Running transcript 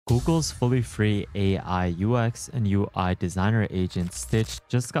Google's fully free AI UX and UI designer agent Stitch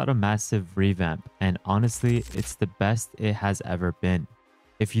just got a massive revamp, and honestly, it's the best it has ever been.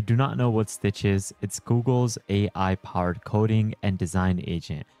 If you do not know what Stitch is, it's Google's AI powered coding and design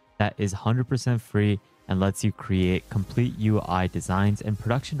agent that is 100% free and lets you create complete UI designs and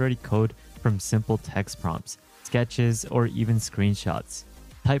production ready code from simple text prompts, sketches, or even screenshots.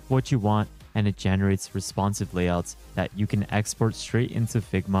 Type what you want and it generates responsive layouts that you can export straight into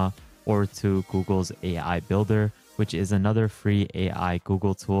Figma or to Google's AI Builder, which is another free AI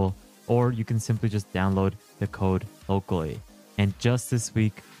Google tool, or you can simply just download the code locally. And just this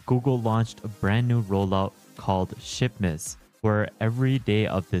week, Google launched a brand new rollout called Shipmas, where every day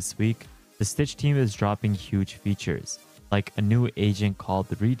of this week, the Stitch team is dropping huge features, like a new agent called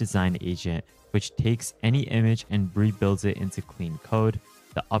the Redesign Agent, which takes any image and rebuilds it into clean code,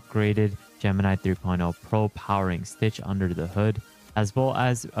 the upgraded Gemini 3.0 Pro powering Stitch under the hood, as well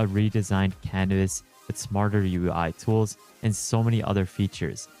as a redesigned canvas with smarter UI tools and so many other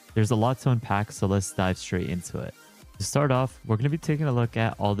features. There's a lot to unpack, so let's dive straight into it. To start off, we're going to be taking a look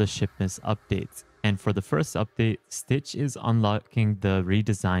at all the Shipmas updates. And for the first update, Stitch is unlocking the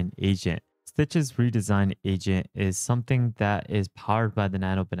Redesign Agent. Stitch's Redesign Agent is something that is powered by the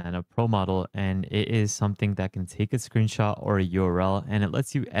Nano Banana Pro model, and it is something that can take a screenshot or a URL, and it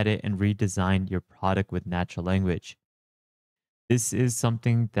lets you edit and redesign your product with natural language. This is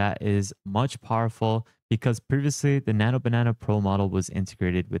something that is much powerful because previously the Nano Banana Pro model was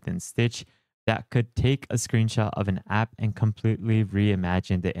integrated within Stitch that could take a screenshot of an app and completely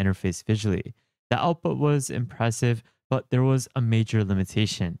reimagine the interface visually. The output was impressive, but there was a major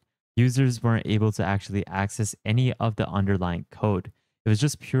limitation. Users weren't able to actually access any of the underlying code. It was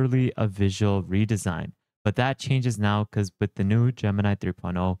just purely a visual redesign. But that changes now because with the new Gemini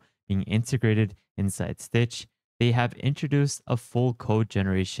 3.0 being integrated inside Stitch, they have introduced a full code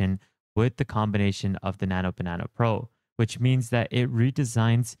generation with the combination of the Nano Banana Pro, which means that it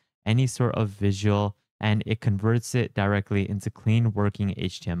redesigns any sort of visual and it converts it directly into clean working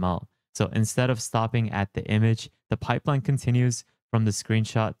HTML. So instead of stopping at the image, the pipeline continues from the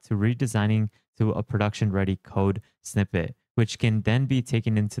screenshot to redesigning to a production ready code snippet, which can then be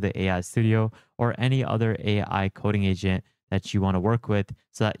taken into the AI Studio or any other AI coding agent that you want to work with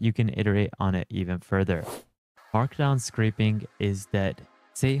so that you can iterate on it even further. Markdown scraping is dead.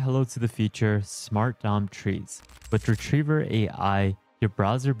 Say hello to the feature Smart DOM trees. With Retriever AI, your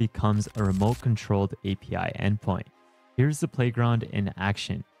browser becomes a remote controlled API endpoint. Here's the playground in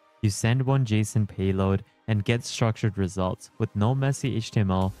action. You send one JSON payload and get structured results with no messy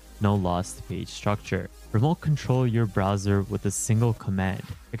HTML, no lost page structure. Remote control your browser with a single command.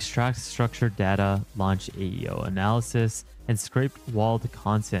 Extract structured data, launch AEO analysis, and scrape walled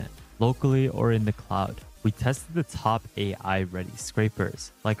content locally or in the cloud. We tested the top AI-ready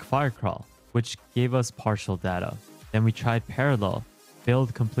scrapers like Firecrawl, which gave us partial data. Then we tried Parallel,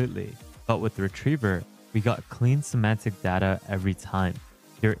 failed completely. But with Retriever, we got clean semantic data every time.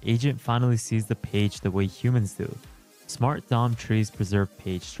 Your agent finally sees the page the way humans do. Smart DOM trees preserve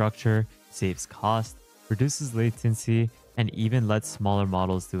page structure, saves cost, reduces latency, and even lets smaller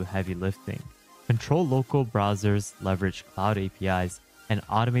models do heavy lifting. Control local browsers, leverage cloud APIs, and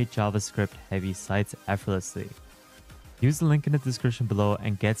automate JavaScript-heavy sites effortlessly. Use the link in the description below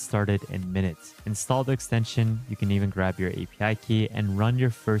and get started in minutes. Install the extension, you can even grab your API key and run your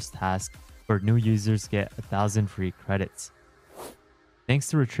first task where new users get 1,000 free credits. Thanks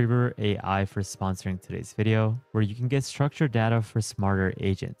to Retriever AI for sponsoring today's video, where you can get structured data for smarter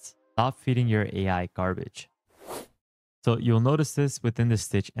agents. Stop feeding your AI garbage. So you'll notice this within the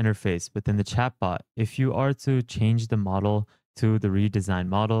Stitch interface, within the chatbot. If you are to change the model to the redesigned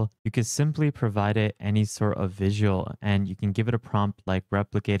model, you can simply provide it any sort of visual and you can give it a prompt like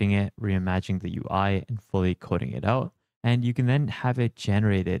replicating it, reimagining the UI, and fully coding it out. And you can then have it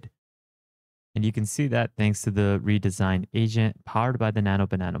generated. And you can see that thanks to the Redesign Agent powered by the Nano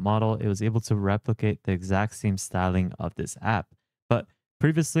Banana model, it was able to replicate the exact same styling of this app. But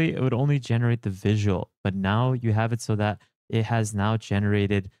previously, it would only generate the visual, but now you have it so that it has now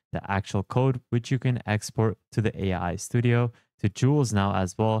generated the actual code, which you can export to the AI Studio, to Jules now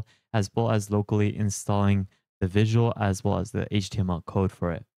as well as locally installing the visual as well as the HTML code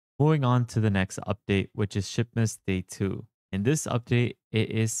for it. Moving on to the next update, which is Shipmas Day 2. In this update, it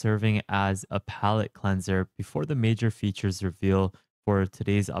is serving as a palette cleanser before the major features reveal for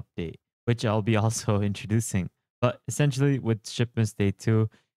today's update, which I'll be also introducing. But essentially with Shipmas Day 2,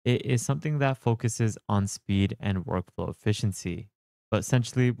 it is something that focuses on speed and workflow efficiency. But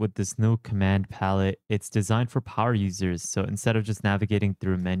essentially with this new command palette, it's designed for power users. So instead of just navigating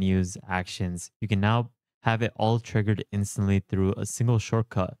through menus, actions, you can now have it all triggered instantly through a single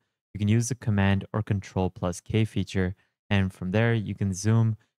shortcut. you can use the Command or Control plus K feature. And from there, you can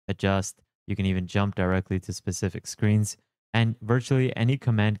zoom, adjust, you can even jump directly to specific screens. And virtually any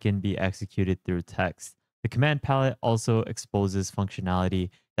command can be executed through text. The command palette also exposes functionality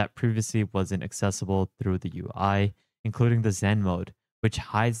that previously wasn't accessible through the UI, including the Zen mode, which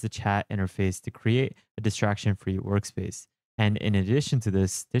hides the chat interface to create a distraction free workspace. And in addition to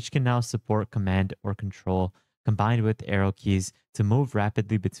this, Stitch can now support Command or Control combined with arrow keys to move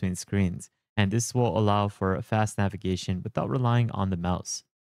rapidly between screens. And this will allow for fast navigation without relying on the mouse.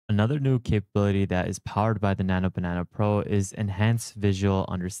 Another new capability that is powered by the Nano Banana Pro is enhanced visual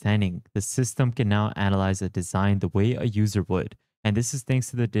understanding. The system can now analyze a design the way a user would, and this is thanks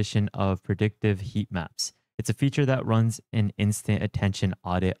to the addition of predictive heat maps. It's a feature that runs an instant attention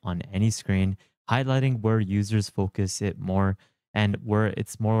audit on any screen, highlighting where users focus it more and where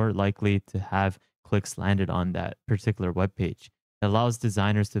it's more likely to have clicks landed on that particular web page. It allows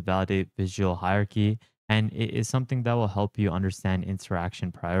designers to validate visual hierarchy, and it is something that will help you understand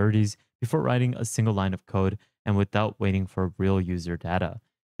interaction priorities before writing a single line of code and without waiting for real user data.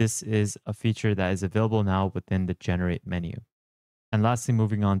 This is a feature that is available now within the Generate menu. And lastly,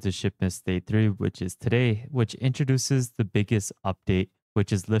 moving on to Shipmas Day 3, which is today, which introduces the biggest update,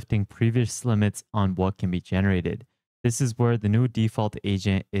 which is lifting previous limits on what can be generated. This is where the new default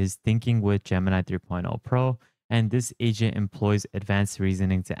agent is thinking with Gemini 3.0 Pro, and this agent employs advanced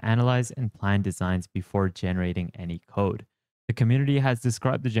reasoning to analyze and plan designs before generating any code. The community has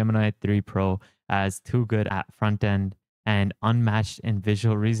described the Gemini 3 Pro as too good at front end and unmatched in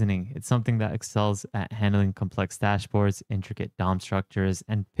visual reasoning. It's something that excels at handling complex dashboards, intricate DOM structures,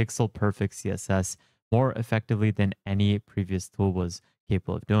 and pixel perfect CSS more effectively than any previous tool was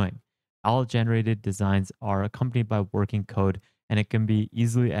capable of doing. All generated designs are accompanied by working code, and it can be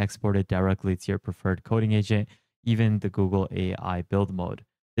easily exported directly to your preferred coding agent, even the Google AI build mode.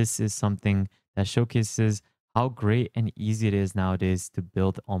 This is something that showcases how great and easy it is nowadays to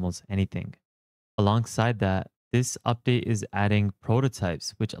build almost anything. Alongside that, this update is adding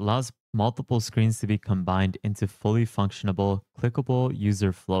prototypes, which allows multiple screens to be combined into fully functionable, clickable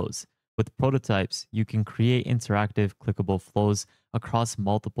user flows. With prototypes, you can create interactive, clickable flows across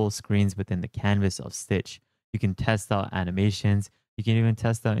multiple screens within the canvas of Stitch. You can test out animations, you can even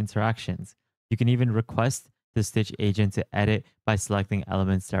test out interactions. You can even request the Stitch agent to edit by selecting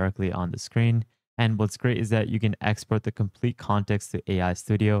elements directly on the screen. And what's great is that you can export the complete context to AI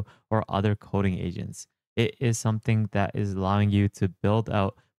Studio or other coding agents. It is something that is allowing you to build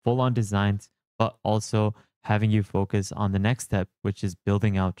out full on designs, but also having you focus on the next step, which is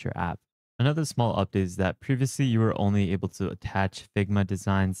building out your app. Another small update is that previously you were only able to attach Figma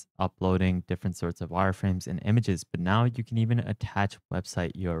designs, uploading different sorts of wireframes and images, but now you can even attach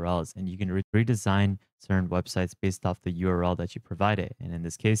website URLs and you can redesign certain websites based off the URL that you provided. And in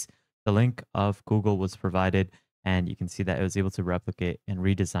this case, the link of Google was provided, and you can see that it was able to replicate and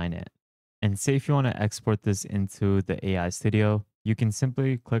redesign it. And say if you want to export this into the AI Studio, you can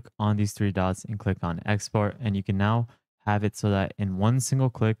simply click on these three dots and click on export, and you can now have it so that in one single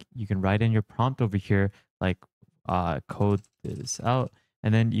click, you can write in your prompt over here, like code this out,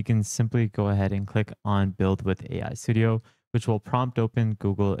 and then you can simply go ahead and click on build with AI Studio, which will prompt open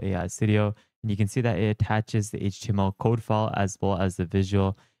Google AI Studio. And you can see that it attaches the HTML code file as well as the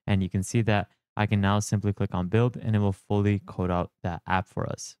visual. And you can see that I can now simply click on build and it will fully code out that app for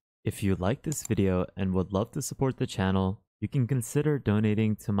us. If you like this video and would love to support the channel, you can consider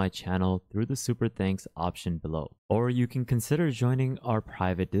donating to my channel through the super thanks option below. Or you can consider joining our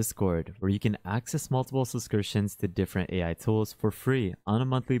private Discord where you can access multiple subscriptions to different AI tools for free on a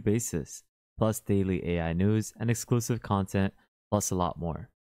monthly basis, plus daily AI news and exclusive content, plus a lot more.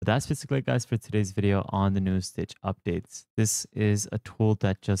 But that's basically it, guys, for today's video on the new Stitch updates. This is a tool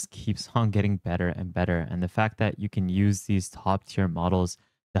that just keeps on getting better and better. And the fact that you can use these top tier models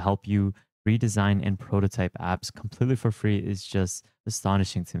to help you redesign and prototype apps completely for free is just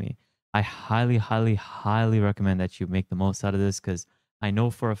astonishing to me. I highly, highly, highly recommend that you make the most out of this because I know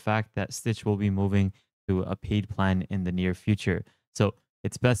for a fact that Stitch will be moving to a paid plan in the near future. So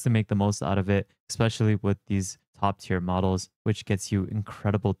it's best to make the most out of it, especially with these top tier models, which gets you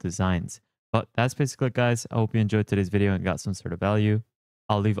incredible designs. But that's basically it, guys. I hope you enjoyed today's video and got some sort of value.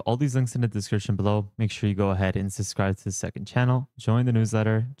 I'll leave all these links in the description below. Make sure you go ahead and subscribe to the second channel, join the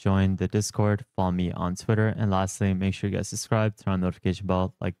newsletter, join the Discord, follow me on Twitter, and lastly, make sure you guys subscribe, turn on the notification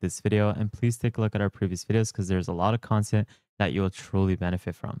bell, like this video, and please take a look at our previous videos because there's a lot of content that you'll truly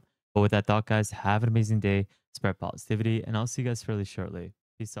benefit from. But with that thought, guys, have an amazing day, spread positivity, and I'll see you guys fairly shortly.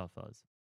 Peace out, fellas.